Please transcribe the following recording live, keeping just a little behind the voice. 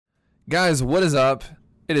Guys, what is up?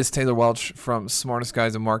 It is Taylor Welch from Smartest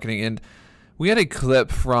Guys in Marketing, and we had a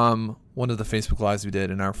clip from one of the Facebook Lives we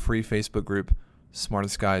did in our free Facebook group,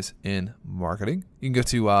 Smartest Guys in Marketing. You can go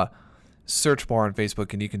to search bar on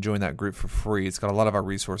Facebook, and you can join that group for free. It's got a lot of our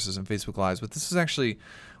resources in Facebook Lives, but this is actually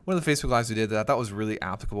one of the Facebook Lives we did that I thought was really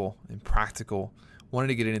applicable and practical. Wanted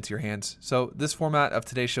to get it into your hands. So this format of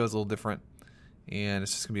today's show is a little different, and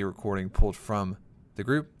it's just going to be a recording pulled from the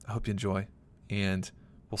group. I hope you enjoy, and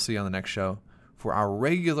we'll see you on the next show for our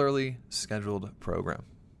regularly scheduled program.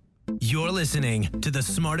 You're listening to the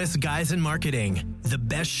Smartest Guys in Marketing, the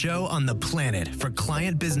best show on the planet for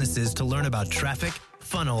client businesses to learn about traffic,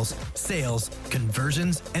 funnels, sales,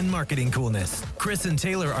 conversions, and marketing coolness. Chris and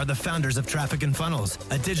Taylor are the founders of Traffic and Funnels,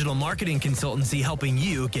 a digital marketing consultancy helping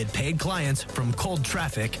you get paid clients from cold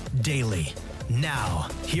traffic daily. Now,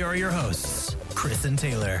 here are your hosts, Chris and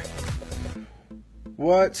Taylor.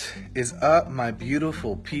 What is up, my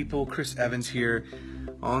beautiful people? Chris Evans here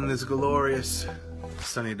on this glorious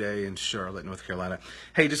sunny day in Charlotte, North Carolina.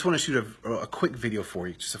 Hey, just want to shoot a quick video for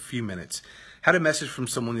you, just a few minutes. Had a message from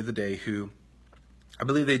someone the other day who I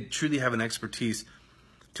believe they truly have an expertise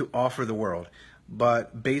to offer the world,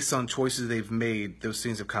 but based on choices they've made, those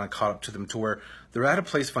things have kind of caught up to them to where they're at a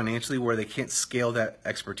place financially where they can't scale that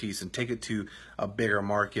expertise and take it to a bigger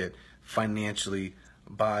market financially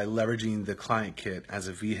by leveraging the client kit as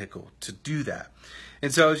a vehicle to do that.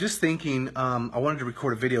 And so I was just thinking, I wanted to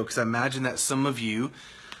record a video because I imagine that some of you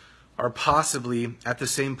are possibly at the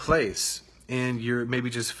same place and you're maybe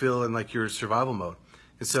just feeling like you're in survival mode.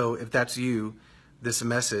 And so if that's you, this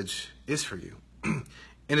message is for you. And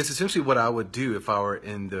it's essentially what I would do if I were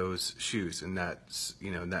in those shoes, in that,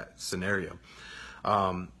 in that scenario.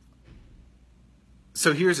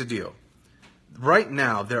 So here's the deal. Right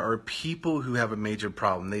now, there are people who have a major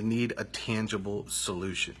problem. They need a tangible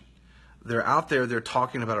solution. They're out there. They're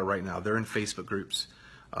talking about it right now. They're in Facebook groups,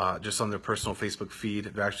 just on their personal Facebook feed.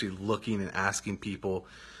 They're actually looking and asking people.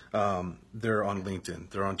 They're on LinkedIn.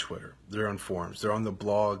 They're on Twitter. They're on forums. They're on the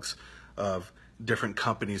blogs of different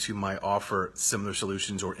companies who might offer similar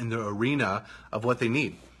solutions or in the arena of what they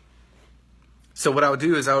need. So what I would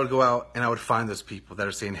do is I would go out and I would find those people that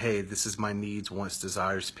are saying, hey, this is my needs, wants,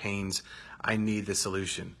 desires, pains. I need the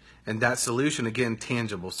solution. And that solution, again,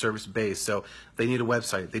 tangible, service-based. So they need a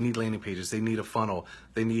website. They need landing pages. They need a funnel.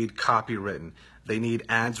 They need copy written. They need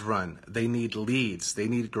ads run. They need leads. They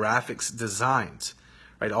need graphics designs,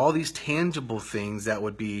 right? All these tangible things that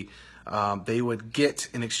would be, they would get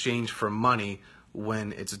in exchange for money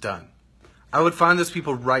when it's done. I would find those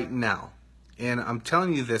people right now. And I'm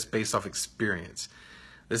telling you this based off experience.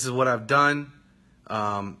 This is what I've done.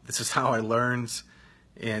 This is how I learned.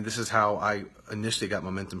 And this is how I initially got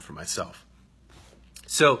momentum for myself.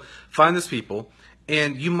 So find those people.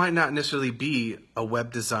 And you might not necessarily be a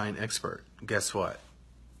web design expert. Guess what?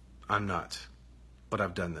 I'm not. But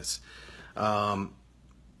I've done this.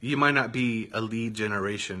 You might not be a lead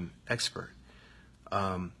generation expert.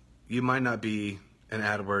 You might not be an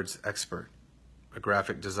AdWords expert, a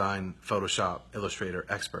graphic design, Photoshop, Illustrator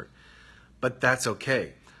expert. But that's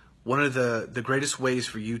okay. One of the greatest ways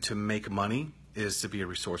for you to make money is to be a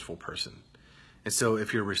resourceful person. And so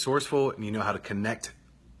if you're resourceful and you know how to connect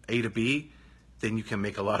A to B, then you can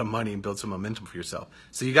make a lot of money and build some momentum for yourself.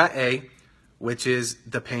 So you got A, which is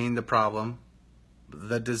the pain, the problem,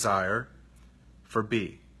 the desire for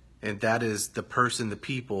B. And that is the person, the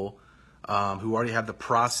people who already have the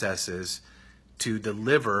processes to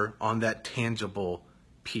deliver on that tangible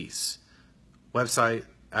piece. Website,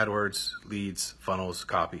 AdWords, leads, funnels,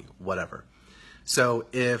 copy, whatever. So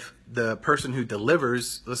if the person who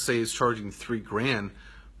delivers, let's say is charging $3,000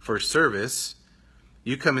 for service,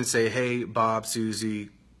 you come and say, hey, Bob, Susie,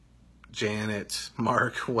 Janet,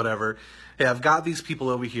 Mark, whatever. Hey, I've got these people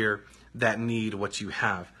over here that need what you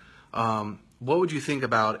have. What would you think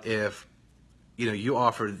about if, you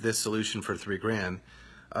offered this solution for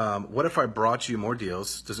 $3,000? What if I brought you more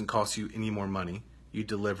deals? Doesn't cost you any more money. You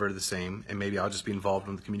deliver the same, and maybe I'll just be involved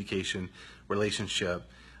in the communication relationship,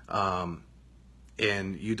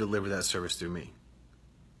 and you deliver that service through me.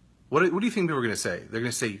 What do you think people are going to say? They're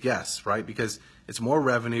going to say yes, right? Because it's more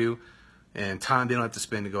revenue and time they don't have to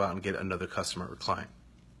spend to go out and get another customer or client,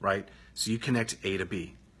 right? So you connect A to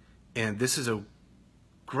B. And this is a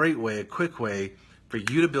great way, a quick way for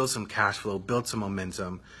you to build some cash flow, build some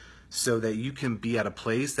momentum, so that you can be at a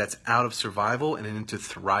place that's out of survival and into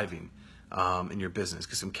thriving in your business.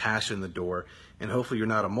 Get some cash in the door, and hopefully you're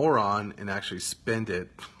not a moron and actually spend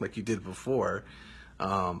it like you did before,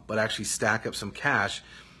 but actually stack up some cash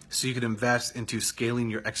so you can invest into scaling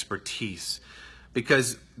your expertise.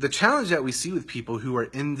 Because the challenge that we see with people who are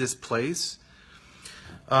in this place,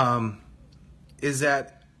 is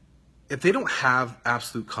that if they don't have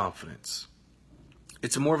absolute confidence,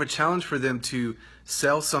 it's more of a challenge for them to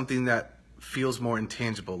sell something that feels more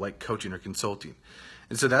intangible, like coaching or consulting.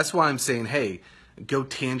 And so that's why I'm saying, hey, go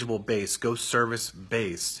tangible based, go service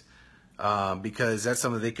based, because that's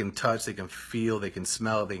something they can touch, they can feel, they can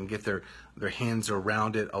smell, they can get their hands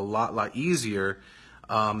around it a lot easier.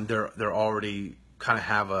 They're already kind of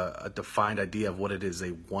have a defined idea of what it is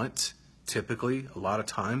they want, typically, a lot of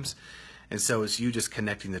times. And so it's you just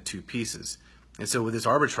connecting the two pieces. And so with this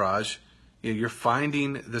arbitrage, you're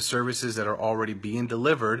finding the services that are already being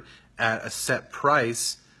delivered at a set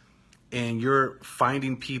price, and you're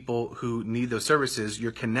finding people who need those services,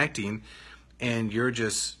 you're connecting, and you're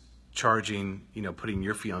just charging, putting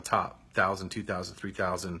your fee on top, $1,000, $2,000,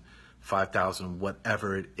 $3,000, $5,000,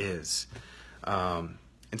 whatever it is. And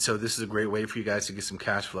so this is a great way for you guys to get some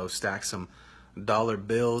cash flow, stack some dollar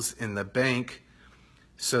bills in the bank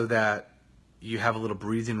so that you have a little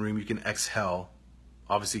breathing room. You can exhale,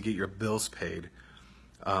 obviously get your bills paid,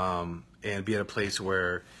 and be at a place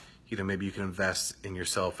where, maybe you can invest in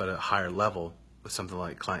yourself at a higher level with something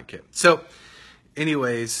like ClientKit. So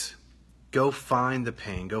anyways, go find the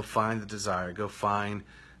pain, go find the desire, go find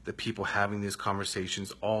the people having these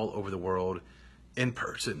conversations all over the world in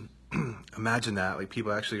person. Imagine that, like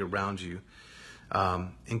people actually around you,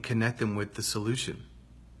 and connect them with the solution.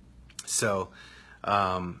 So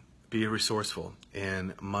be resourceful,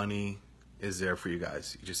 and money is there for you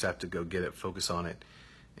guys. You just have to go get it, focus on it,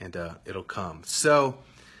 and it'll come. So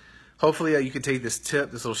hopefully you can take this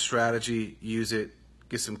tip, this little strategy, use it,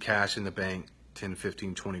 get some cash in the bank, 10,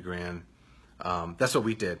 15, 20 grand. That's what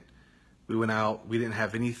we did. We went out, we didn't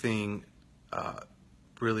have anything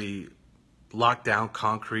really locked down,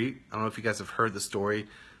 concrete. I don't know if you guys have heard the story,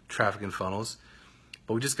 Traffic and Funnels,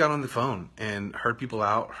 but we just got on the phone and heard people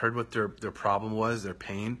out, heard what their problem was, their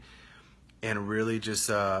pain, and really just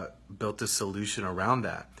built a solution around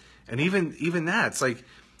that. And even that, it's like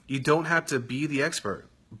you don't have to be the expert,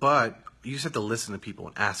 but you just have to listen to people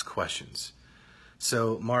and ask questions.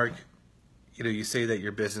 So Mark, you say that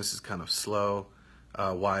your business is kind of slow.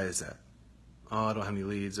 Why is that? Oh, I don't have any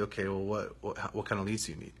leads. Okay, well, what kind of leads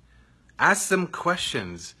do you need? Ask them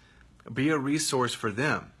questions. Be a resource for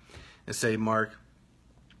them. And say, Mark,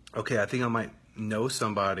 okay, I think I might know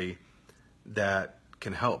somebody that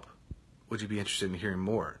can help. Would you be interested in hearing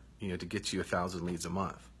more, to get you 1,000 leads a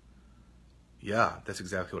month? Yeah, that's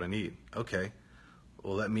exactly what I need. Okay,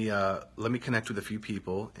 well, let me connect with a few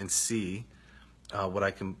people and see what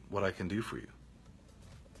I can do for you.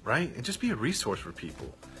 Right? And just be a resource for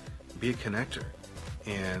people. Be a connector.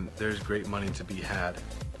 And there's great money to be had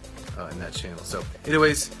in that channel. So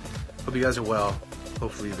anyways, hope you guys are well.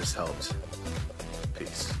 Hopefully this helped.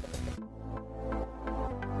 Peace.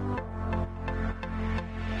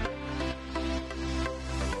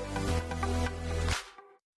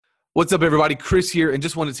 What's up, everybody? Chris here, and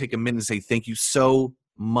just want to take a minute and say thank you so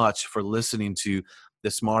much for listening to the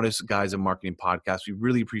Smartest Guys in Marketing podcast. We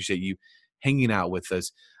really appreciate you hanging out with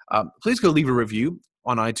us. Please go leave a review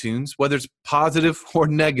on iTunes, whether it's positive or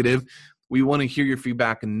negative. We want to hear your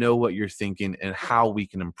feedback and know what you're thinking and how we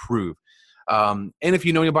can improve. And if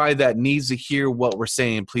you know anybody that needs to hear what we're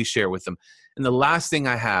saying, please share with them. And the last thing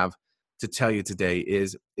I have to tell you today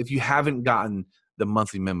is if you haven't gotten the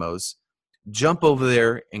monthly memos, jump over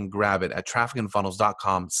there and grab it at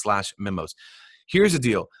trafficandfunnels.com/memos. Here's the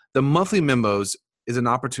deal. The monthly memos is an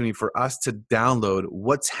opportunity for us to download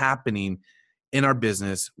what's happening in our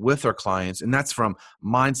business with our clients. And that's from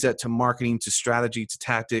mindset to marketing to strategy to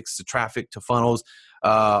tactics to traffic to funnels,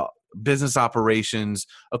 business operations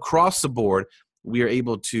across the board. We are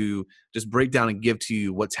able to just break down and give to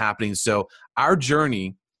you what's happening. So our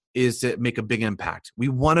journey is to make a big impact. We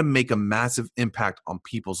want to make a massive impact on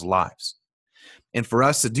people's lives. And for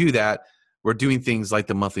us to do that, we're doing things like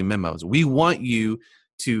the monthly memos. We want you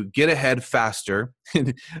to get ahead faster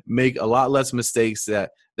and make a lot less mistakes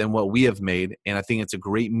than what we have made. And I think it's a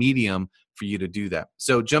great medium for you to do that.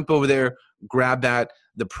 So jump over there, grab that.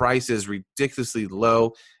 The price is ridiculously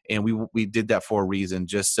low, and we did that for a reason,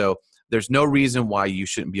 just so there's no reason why you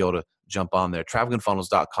shouldn't be able to jump on there.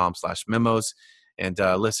 trafficandfunnels.com/memos. And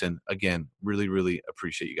listen, again, really, really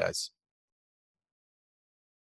appreciate you guys.